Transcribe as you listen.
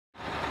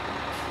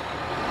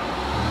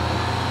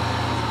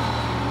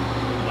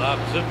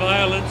Stops the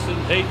violence and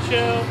hate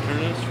shall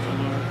turn us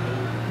from our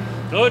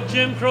goal. No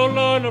Jim Crow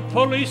law nor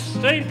police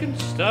state can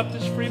stop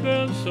this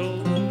freebound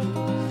soul.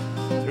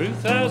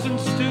 3,000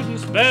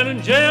 students bound in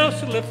jails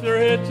to lift their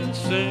heads and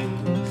sing.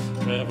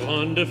 Travel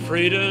on to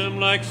freedom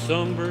like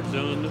songbirds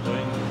on the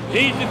wing.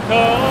 Heed the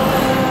call,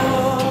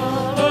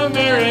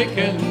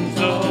 Americans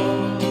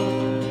all,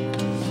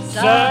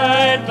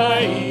 side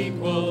by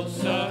equal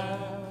side.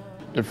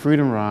 The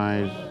freedom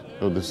ride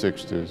of the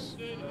 60s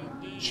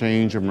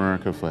changed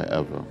America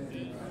forever.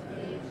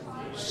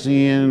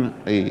 Seeing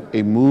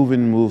a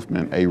moving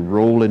movement, a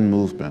rolling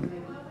movement,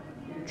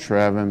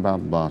 traveling by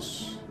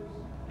bus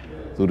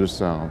through the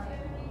South,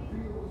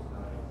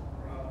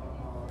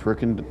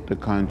 pricking the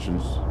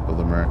conscience of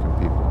the American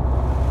people.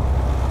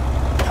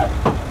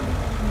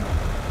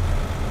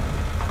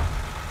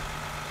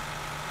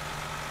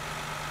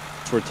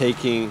 We're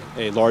taking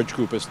a large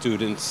group of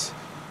students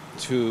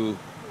to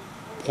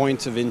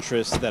points of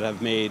interest that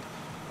have made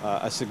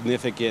a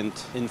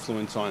significant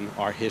influence on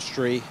our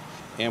history,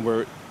 and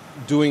we're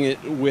doing it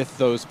with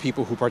those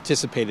people who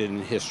participated in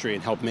history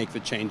and helped make the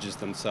changes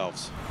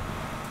themselves.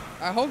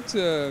 I hope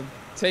to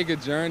take a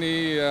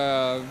journey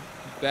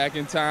back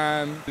in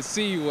time to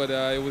see what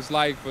it was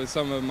like for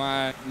some of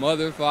my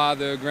mother,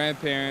 father,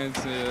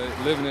 grandparents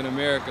living in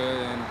America,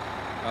 and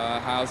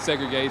how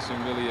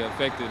segregation really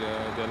affected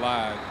their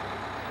lives.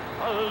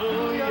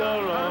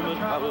 Hallelujah, Rama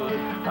traveled.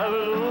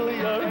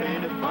 Hallelujah,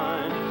 ain't it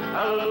fine?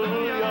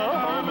 Hallelujah,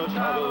 Rama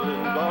traveled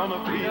in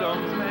Burma,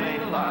 freedom's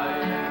main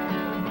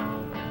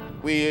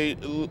line. We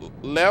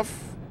left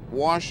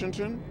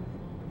Washington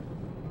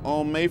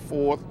on May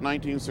 4th,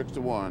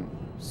 1961.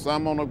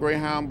 Some on a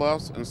Greyhound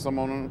bus and some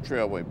on a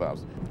Trailway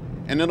bus.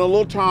 And in a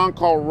little town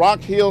called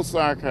Rock Hill,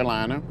 South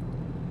Carolina,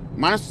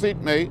 my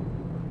seatmate,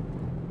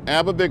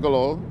 Abba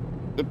Bigelow,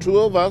 the two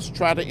of us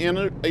tried to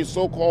enter a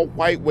so-called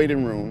white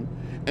waiting room.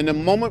 And the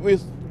moment we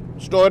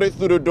started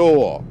through the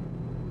door,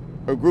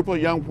 a group of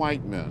young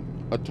white men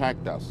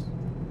attacked us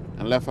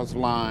and left us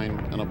lying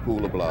in a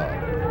pool of blood.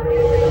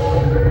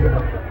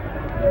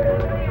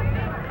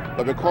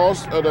 But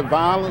because of the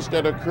violence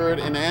that occurred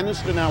in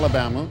Anniston,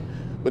 Alabama,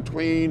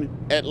 between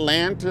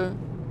Atlanta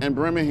and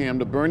Birmingham,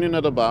 the burning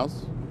of the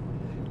bus,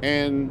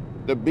 and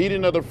the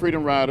beating of the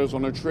Freedom Riders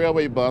on a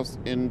Trailway bus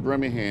in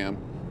Birmingham,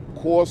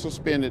 Corps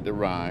suspended the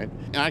ride.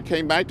 And I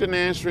came back to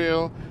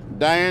Nashville.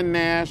 Diane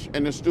Nash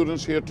and the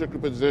students here took the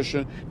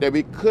position that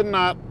we could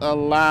not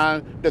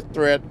allow the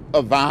threat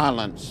of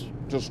violence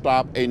to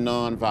stop a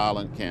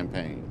nonviolent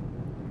campaign.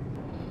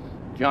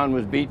 John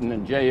was beaten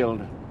and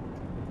jailed,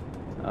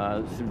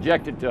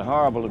 subjected to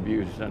horrible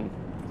abuse,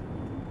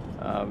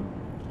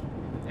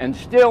 and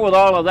still with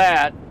all of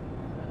that,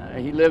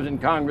 he lives in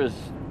Congress,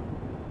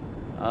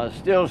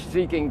 still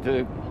seeking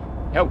to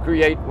help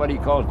create what he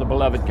calls the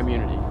beloved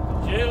community.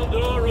 Jail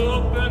door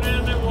open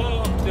and they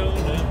walked on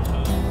them.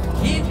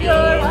 Keep your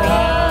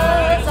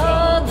eyes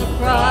on the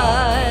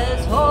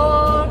prize,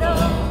 hold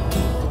on,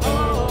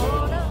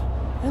 hold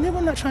on. And they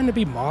were not trying to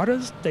be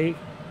martyrs. They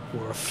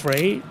were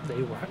afraid,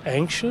 they were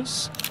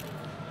anxious,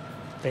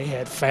 they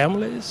had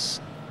families.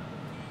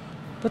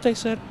 But they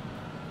said,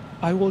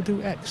 I will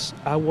do X.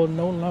 I will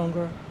no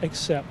longer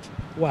accept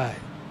Y.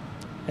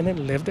 And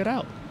then lived it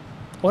out.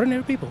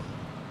 Ordinary people.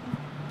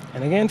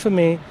 And again, for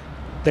me,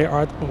 they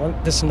are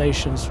this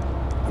nation's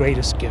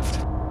greatest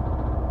gift.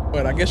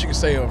 But I guess you could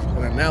say an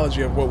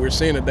analogy of what we're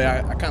seeing today,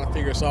 I kind of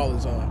figure us all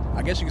as,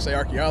 I guess you could say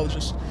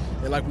archaeologists,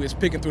 and like we was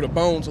picking through the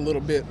bones a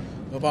little bit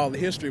of all the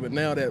history, but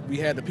now that we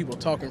had the people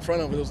talk in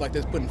front of us, it was like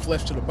they're putting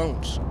flesh to the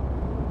bones.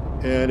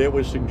 And it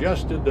was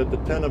suggested that the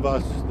 10 of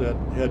us that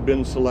had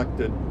been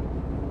selected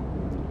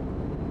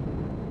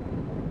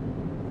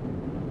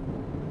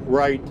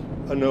write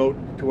a note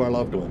to our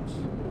loved ones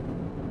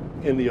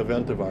in the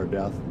event of our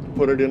death,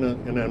 put it in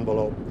an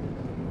envelope,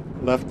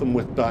 left them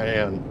with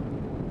Diane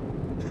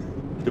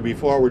to be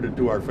forwarded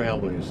to our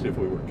families if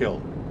we were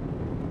killed.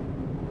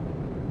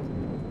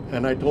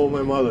 And I told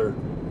my mother,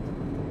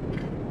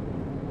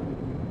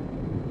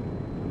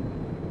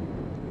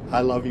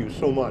 I love you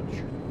so much,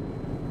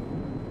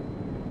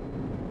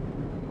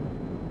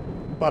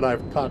 but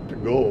I've got to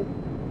go.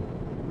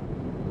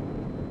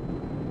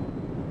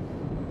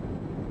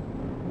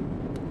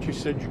 She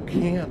said, you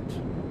can't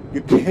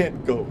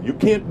go. You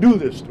can't do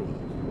this to us.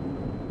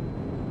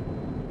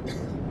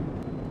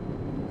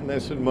 And I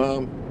said,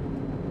 Mom,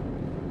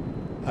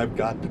 I've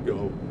got to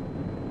go.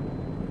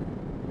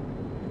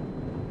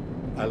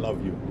 I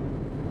love you.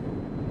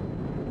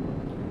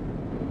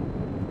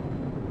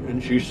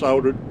 And she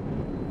shouted,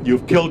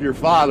 you've killed your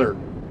father,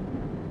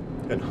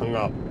 and hung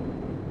up.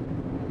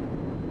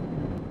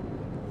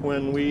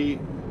 When we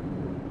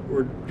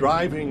were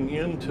driving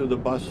into the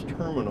bus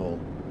terminal,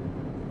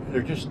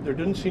 there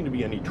didn't seem to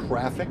be any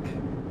traffic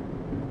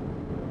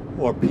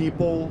or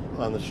people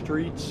on the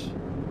streets.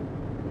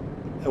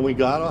 And we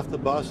got off the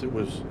bus, it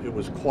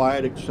was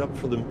quiet except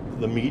for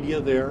the media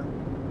there.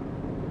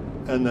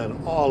 And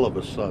then all of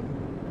a sudden,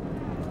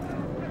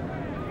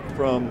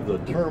 from the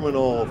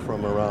terminal,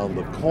 from around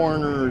the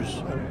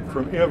corners,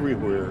 from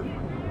everywhere,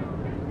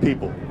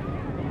 people.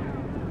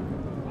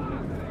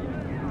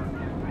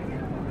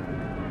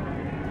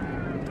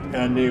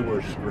 And they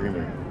were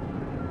screaming,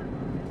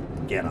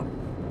 "Get them,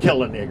 kill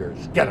the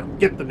niggers, get them,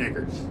 get the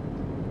niggers."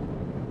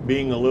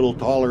 Being a little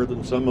taller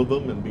than some of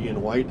them and being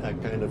white, I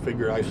kind of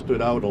figured I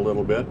stood out a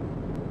little bit.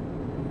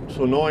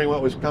 So knowing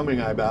what was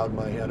coming, I bowed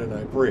my head and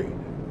I prayed.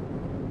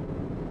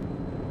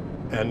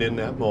 And in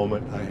that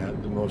moment, I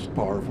had the most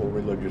powerful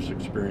religious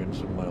experience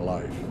of my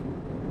life.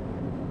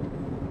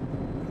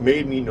 It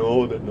made me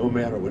know that no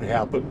matter what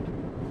happened,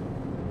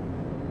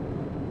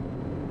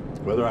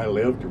 whether I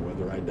lived or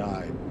whether I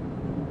died,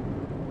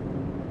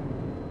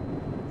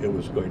 it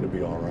was going to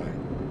be all right.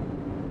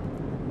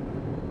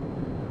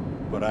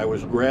 But I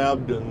was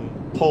grabbed and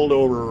pulled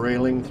over a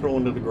railing,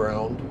 thrown to the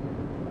ground.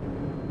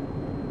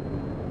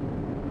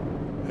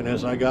 And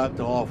as I got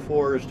to all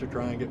fours to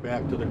try and get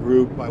back to the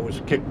group, I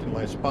was kicked in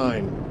my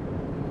spine.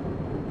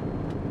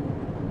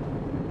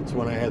 That's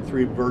when I had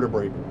 3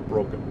 vertebrae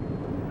broken.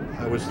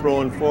 I was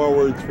thrown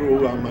forward,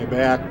 through on my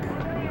back,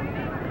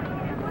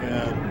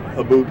 and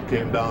a boot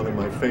came down in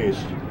my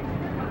face.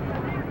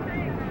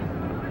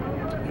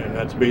 And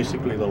that's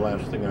basically the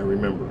last thing I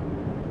remember.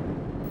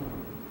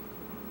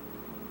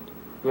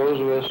 Those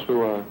of us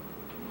who are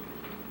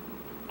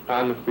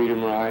on the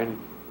Freedom Ride,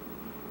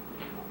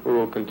 who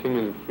will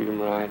continue the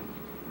Freedom Ride,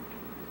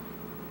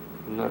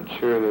 I'm not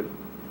sure that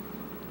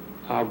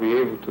I'll be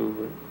able to,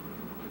 but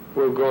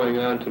we're going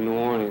on to New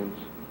Orleans,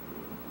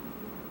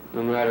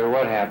 no matter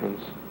what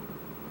happens.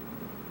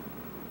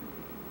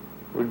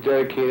 We're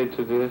dedicated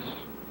to this.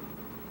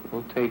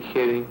 We'll take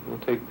hitting, we'll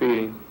take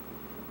beating.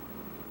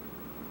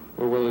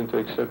 We're willing to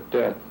accept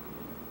death.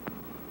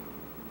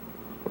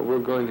 But we're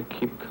going to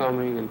keep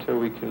coming until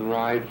we can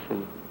ride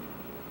from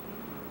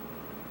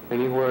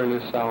anywhere in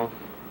the South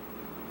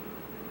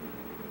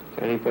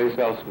to any place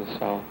else in the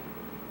South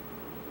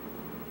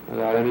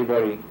without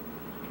anybody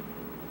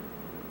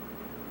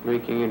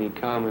making any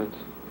comments,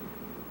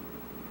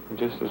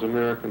 just as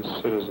American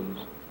citizens.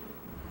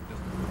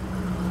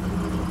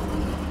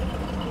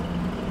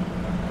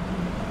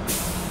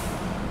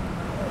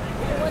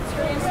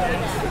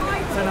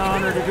 It's an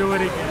honor to do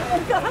it again.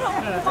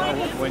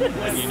 When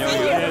you know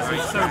you Yes,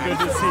 it's so good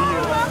to see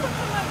you.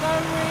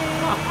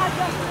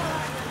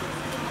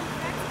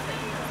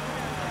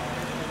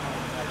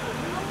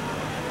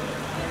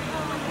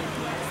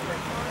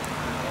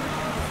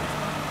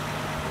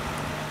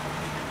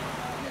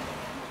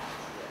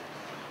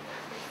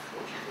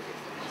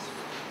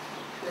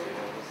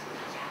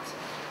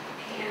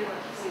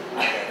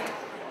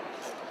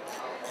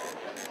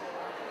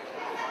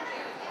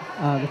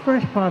 The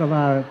first part of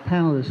our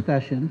panel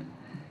discussion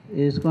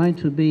is going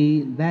to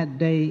be that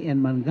day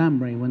in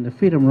Montgomery when the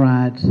Freedom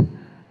Rides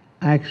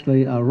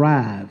actually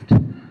arrived.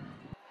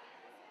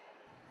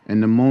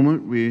 And the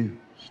moment we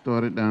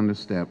started down the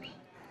steps,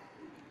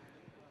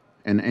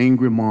 an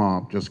angry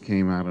mob just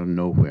came out of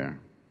nowhere.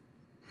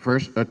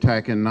 First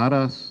attacking not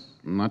us,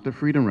 not the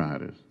Freedom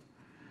Riders,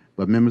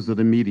 but members of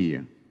the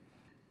media.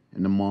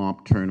 And the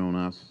mob turned on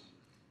us,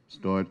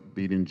 started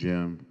beating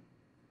Jim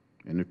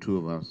and the 2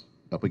 of us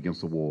up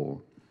against the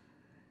wall.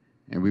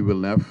 And we were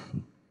left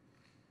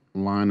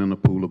lying in a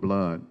pool of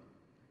blood.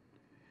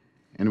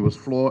 And it was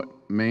Floyd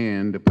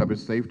Mann, the public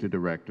safety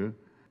director,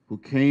 who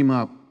came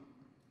up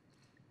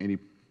and he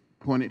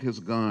pointed his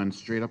gun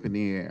straight up in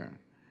the air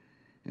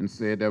and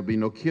said, "There'll be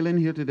no killing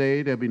here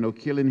today, there'll be no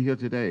killing here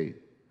today."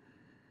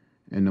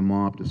 And the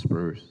mob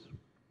dispersed.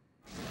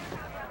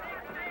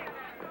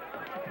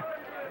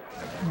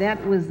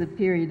 That was the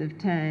period of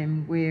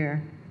time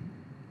where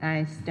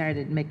I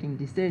started making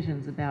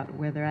decisions about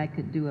whether I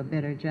could do a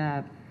better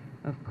job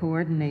of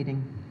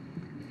coordinating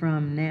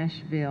from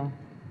Nashville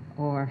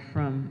or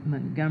from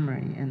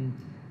Montgomery. And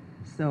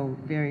so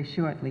very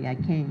shortly I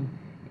came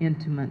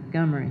into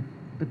Montgomery.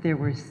 But there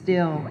were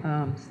still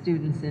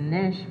students in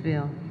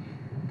Nashville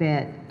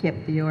that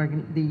kept the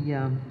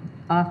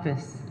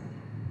office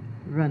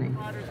running.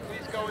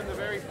 Please go in the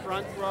very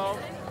front row.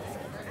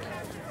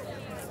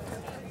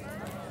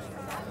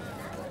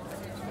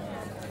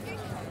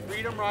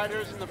 Freedom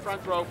Riders in the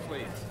front row,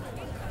 please.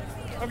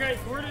 Okay,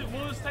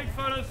 we'll just take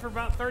photos for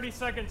about 30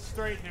 seconds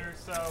straight here,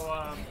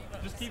 so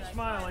just keep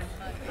smiling.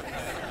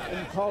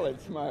 And call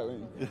it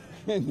smiling.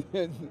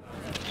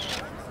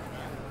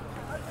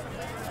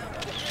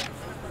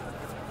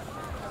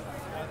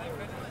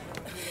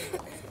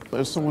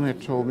 Someone had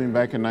told me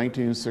back in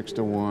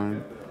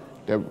 1961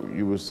 that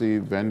you would see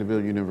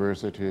Vanderbilt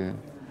University,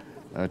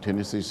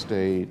 Tennessee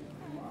State,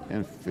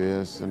 and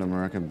Fisk and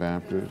American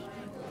Baptist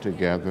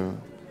together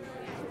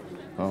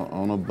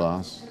on a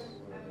bus,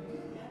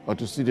 or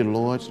to see the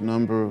large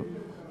number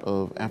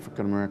of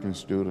African American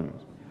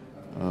students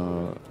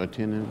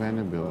attending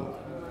Vanderbilt.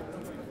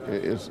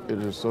 It is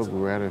so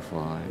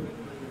gratifying.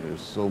 It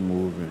is so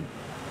moving.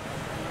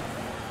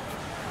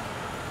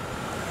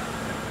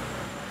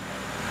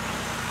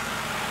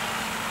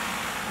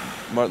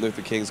 Martin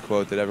Luther King's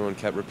quote that everyone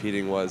kept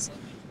repeating was,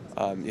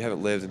 you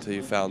haven't lived until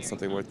you found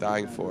something worth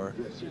dying for.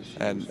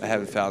 And I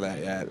haven't found that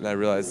yet. And I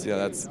realized,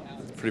 that's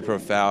pretty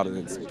profound and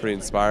it's pretty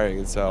inspiring.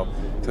 And so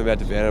coming back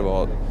to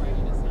Vanderbilt,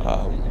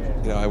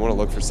 I want to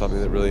look for something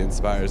that really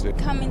inspires me.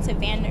 Coming to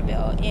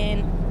Vanderbilt in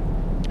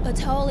a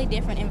totally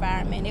different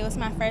environment. It was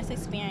my first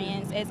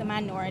experience as a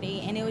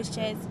minority, and it was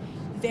just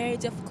very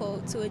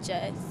difficult to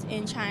adjust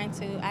in trying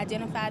to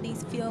identify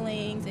these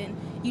feelings and,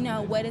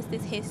 what is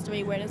this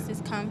history, where does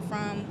this come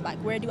from, like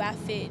where do I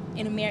fit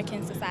in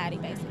American society,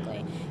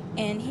 basically.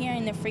 And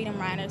hearing the Freedom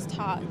Riders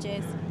talk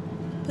just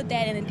put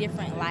that in a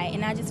different light,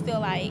 and I just feel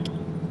like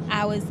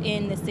I was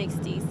in the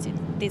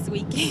 60s this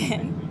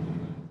weekend.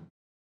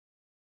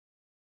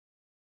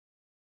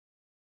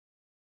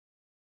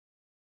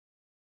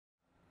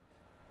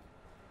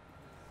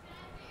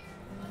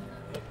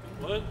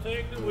 One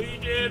thing that we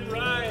did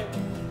right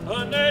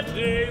on that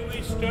day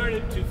we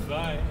started to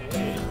fight.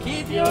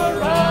 Keep your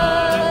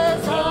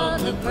eyes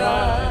on the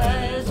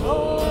prize.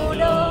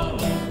 Hold on,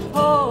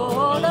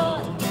 hold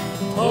on,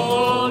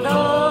 hold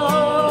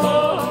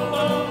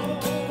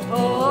on,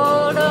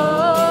 hold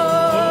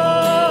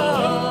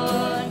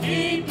on.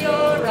 Keep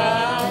your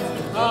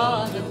eyes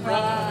on the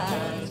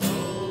prize.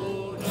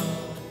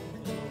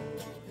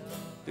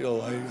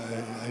 Hold on.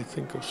 I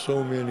think of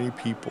so many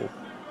people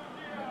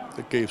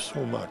that gave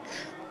so much.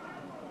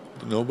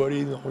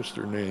 Nobody knows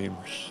their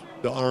names.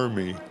 The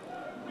Army,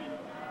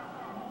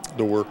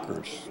 the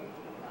workers,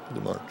 the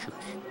marchers.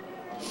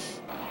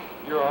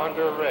 You're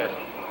under arrest.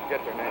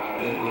 Get their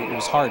names. It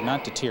was hard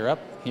not to tear up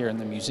here in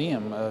the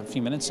museum. A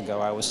few minutes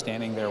ago, I was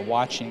standing there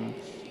watching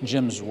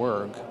Jim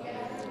Zwerg,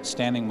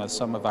 standing with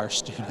some of our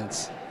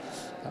students.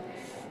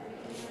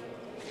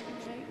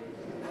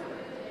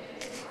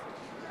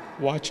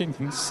 Watching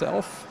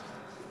himself.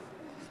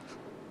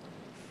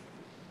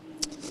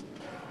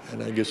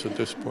 And I guess at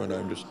this point,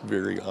 I'm just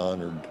very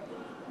honored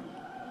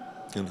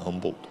and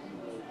humbled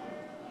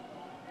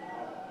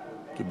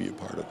to be a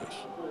part of this.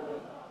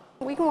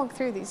 We can walk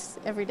through these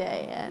every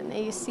day and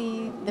you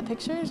see the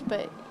pictures,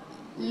 but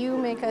you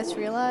make us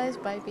realize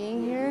by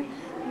being here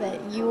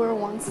that you were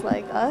once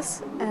like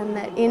us, and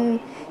that in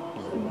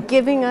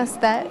giving us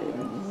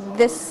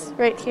this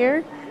right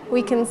here,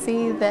 we can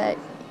see that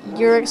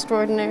your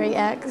extraordinary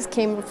acts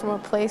came from a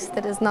place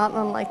that is not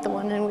unlike the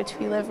one in which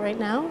we live right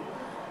now.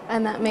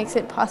 And that makes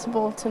it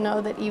possible to know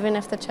that even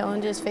if the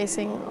challenges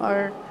facing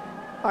our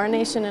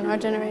nation and our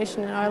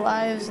generation and our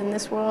lives in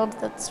this world,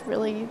 that's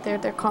really,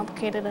 they're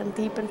complicated and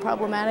deep and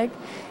problematic,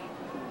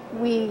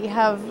 we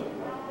have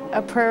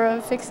a prayer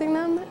of fixing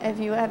them if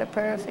you had a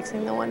prayer of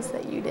fixing the ones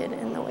that you did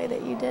in the way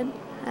that you did.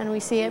 And we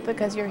see it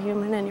because you're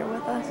human and you're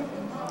with us.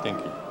 Thank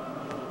you.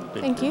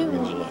 Thank you. It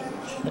means a lot.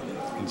 It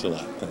means a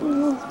lot.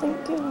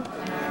 Thank you.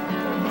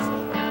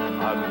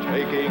 I'm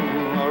taking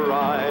a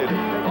ride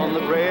on the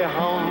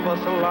Greyhound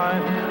bus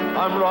line.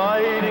 I'm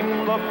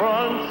riding the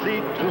front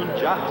seat to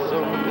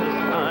Jackson this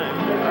time.